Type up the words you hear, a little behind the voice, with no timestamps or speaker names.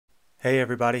Hey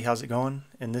everybody, how's it going?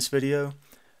 In this video,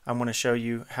 I'm going to show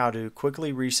you how to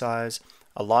quickly resize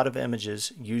a lot of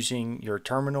images using your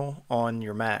terminal on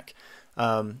your Mac.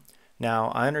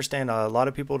 Now, I understand a lot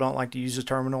of people don't like to use a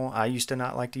terminal. I used to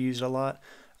not like to use it a lot.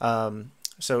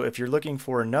 So if you're looking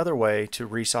for another way to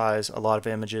resize a lot of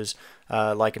images,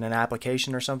 like in an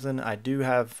application or something, I do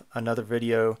have another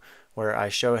video where I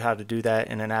show how to do that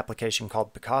in an application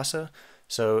called Picasa.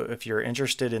 So if you're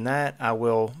interested in that, I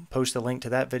will post a link to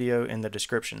that video in the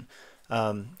description.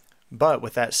 But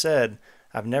with that said,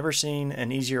 I've never seen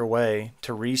an easier way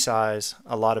to resize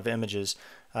a lot of images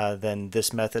than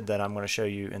this method that I'm going to show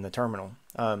you in the terminal.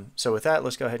 So with that,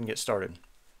 let's go ahead and get started.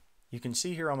 You can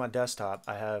see here on my desktop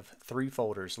I have three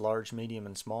folders, large, medium,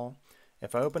 and small.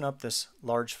 If I open up this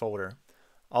large folder,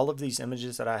 all of these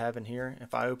images that I have in here,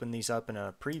 if I open these up in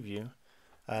a preview,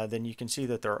 then you can see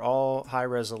that they're all high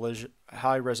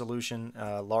resolution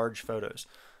large photos.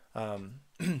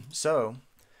 So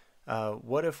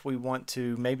what if we want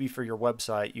to, maybe for your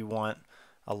website you want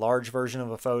a large version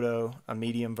of a photo, a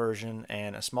medium version,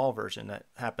 and a small version. That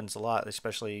happens a lot,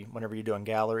 especially whenever you're doing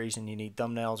galleries and you need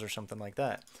thumbnails or something like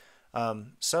that.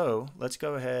 So let's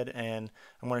go ahead, and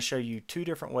I'm going to show you two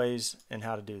different ways in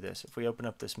how to do this. If we open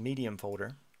up this medium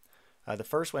folder, the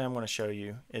first way I'm going to show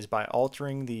you is by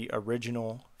altering the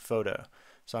original photo.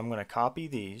 So I'm going to copy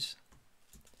these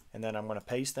and then I'm going to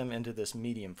paste them into this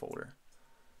medium folder.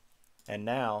 And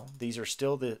now these are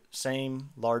still the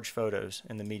same large photos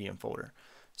in the medium folder.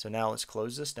 So now let's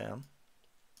close this down.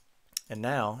 And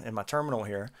now in my terminal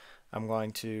here, I'm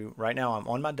going to, right now I'm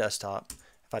on my desktop.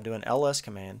 If I do an ls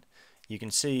command, you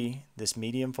can see this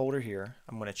medium folder here.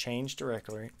 I'm going to change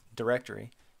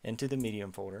directory into the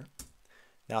medium folder.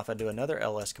 Now if I do another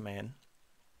ls command,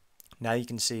 now you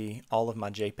can see all of my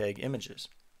JPEG images.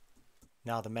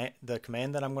 Now the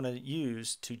command that I'm going to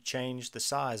use to change the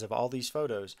size of all these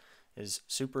photos is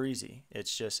super easy.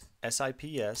 It's just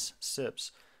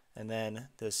sips and then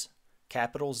this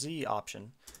capital Z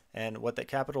option. And what that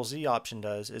capital Z option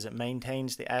does is it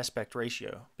maintains the aspect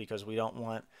ratio, because we don't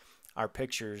want our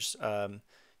pictures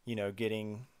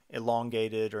getting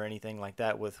elongated or anything like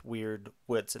that with weird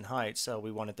widths and heights. So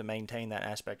we wanted to maintain that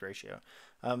aspect ratio.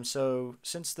 So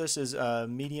since this is a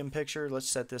medium picture, let's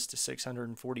set this to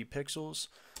 640 pixels.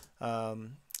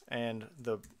 And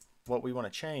what we want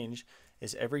to change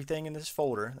is everything in this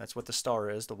folder. That's what the star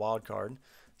is, the wildcard.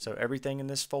 So everything in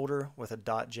this folder with a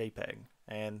 .jpeg,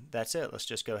 and that's it. Let's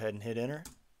just go ahead and hit enter,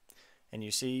 and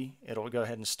you see it'll go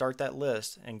ahead and start that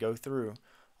list and go through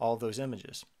all of those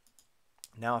images.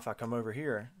 Now if I come over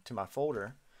here to my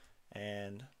folder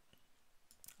and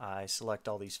I select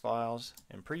all these files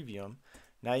and preview them,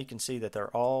 now you can see that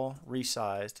they're all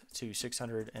resized to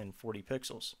 640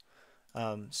 pixels.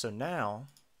 So now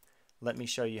let me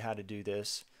show you how to do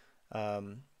this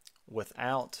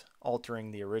without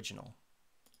altering the original.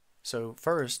 So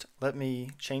first, let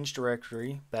me change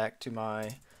directory back to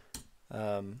my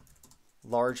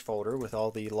large folder with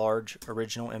all the large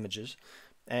original images.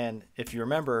 And if you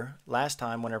remember last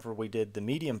time, whenever we did the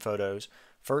medium photos,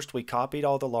 first we copied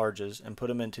all the larges and put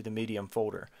them into the medium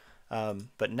folder.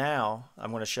 But now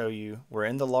I'm going to show you, we're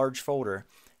in the large folder,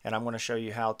 and I'm going to show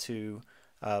you how to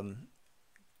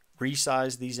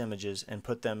resize these images and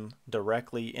put them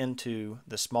directly into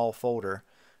the small folder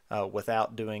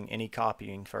without doing any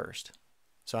copying first.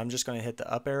 So I'm just going to hit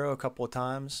the up arrow a couple of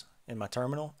times in my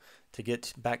terminal to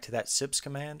get back to that sips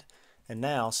command. And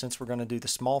now, since we're going to do the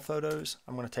small photos,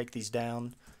 I'm going to take these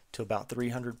down to about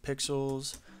 300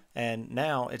 pixels. And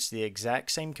now it's the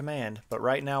exact same command, but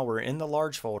right now we're in the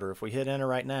large folder. If we hit enter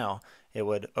right now, it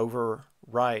would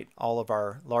overwrite all of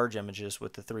our large images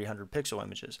with the 300 pixel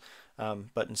images.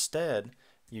 But instead,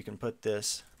 you can put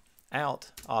this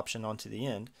out option onto the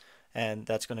end, and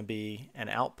that's going to be an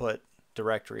output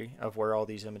directory of where all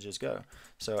these images go.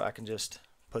 So I can just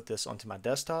put this onto my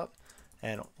desktop,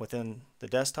 and within the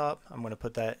desktop I'm going to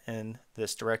put that in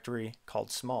this directory called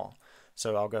small.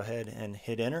 So I'll go ahead and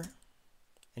hit enter,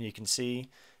 and you can see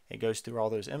it goes through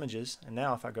all those images. And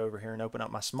now if I go over here and open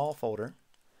up my small folder,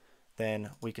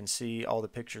 then we can see all the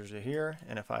pictures are here,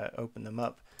 and if I open them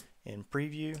up in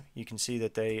preview, you can see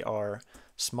that they are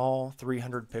small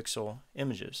 300 pixel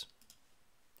images.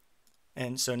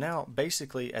 And so now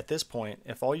basically at this point,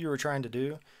 if all you were trying to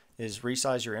do is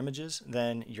resize your images,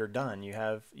 then you're done. You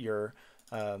have your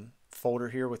folder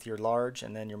here with your large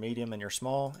and then your medium and your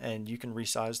small, and you can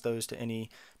resize those to any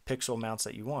pixel amounts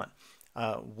that you want.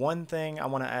 One thing I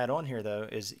want to add on here though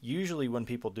is usually when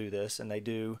people do this and they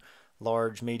do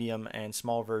large, medium, and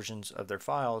small versions of their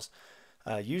files,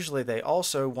 usually they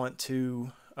also want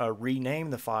to rename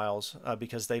the files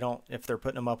because they don't, if they're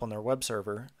putting them up on their web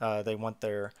server, they want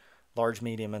their large,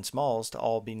 medium, and smalls to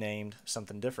all be named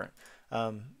something different.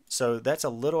 So that's a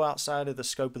little outside of the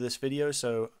scope of this video,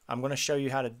 so I'm going to show you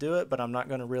how to do it, but I'm not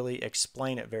going to really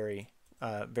explain it very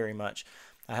much.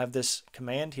 I have this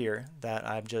command here that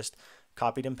I've just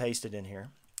copied and pasted in here,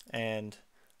 and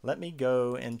let me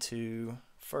go into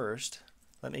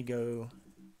let me go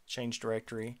change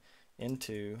directory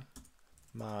into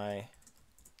my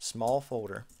small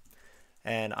folder,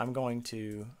 and I'm going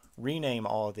to rename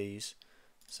all of these.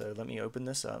 So let me open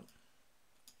this up,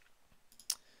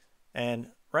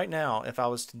 and right now if I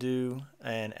was to do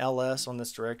an ls on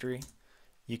this directory,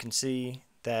 you can see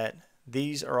that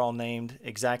these are all named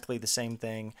exactly the same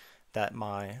thing that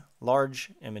my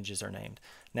large images are named.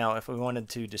 Now if we wanted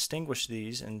to distinguish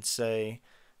these and say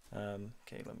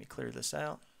okay, let me clear this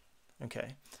out.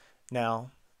 Okay,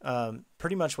 now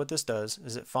pretty much what this does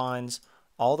is it finds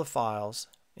all the files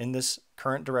in this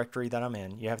current directory that I'm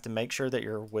in. You have to make sure that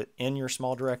you're within your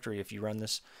small directory if you run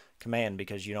this command,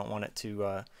 because you don't want it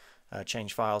to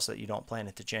change files that you don't plan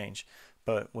it to change.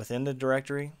 But within the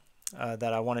directory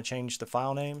that I want to change the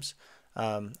file names,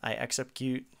 I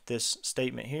execute this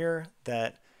statement here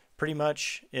that pretty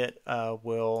much it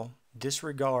will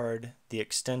disregard the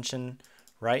extension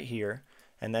right here,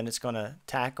 and then it's going to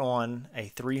tack on a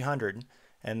 300,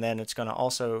 and then it's going to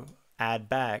also add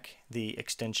back the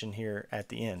extension here at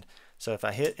the end. So if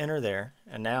I hit enter there,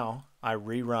 and now I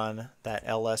rerun that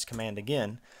ls command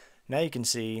again, now you can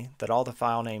see that all the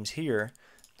file names here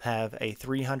have a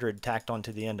 300 tacked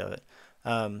onto the end of it.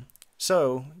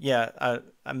 So yeah,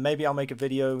 maybe I'll make a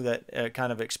video that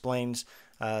kind of explains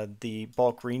the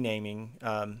bulk renaming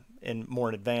more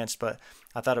in advance, but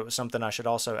I thought it was something I should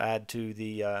also add to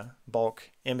the bulk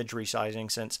image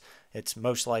resizing, since it's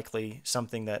most likely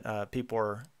something that people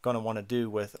are going to want to do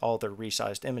with all their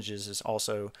resized images, is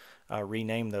also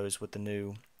rename those with the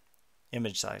new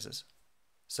image sizes.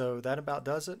 So that about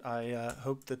does it. I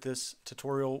hope that this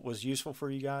tutorial was useful for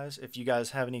you guys. If you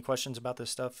guys have any questions about this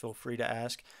stuff, feel free to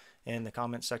ask in the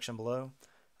comments section below.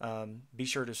 Be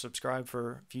sure to subscribe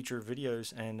for future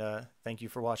videos, and thank you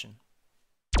for watching.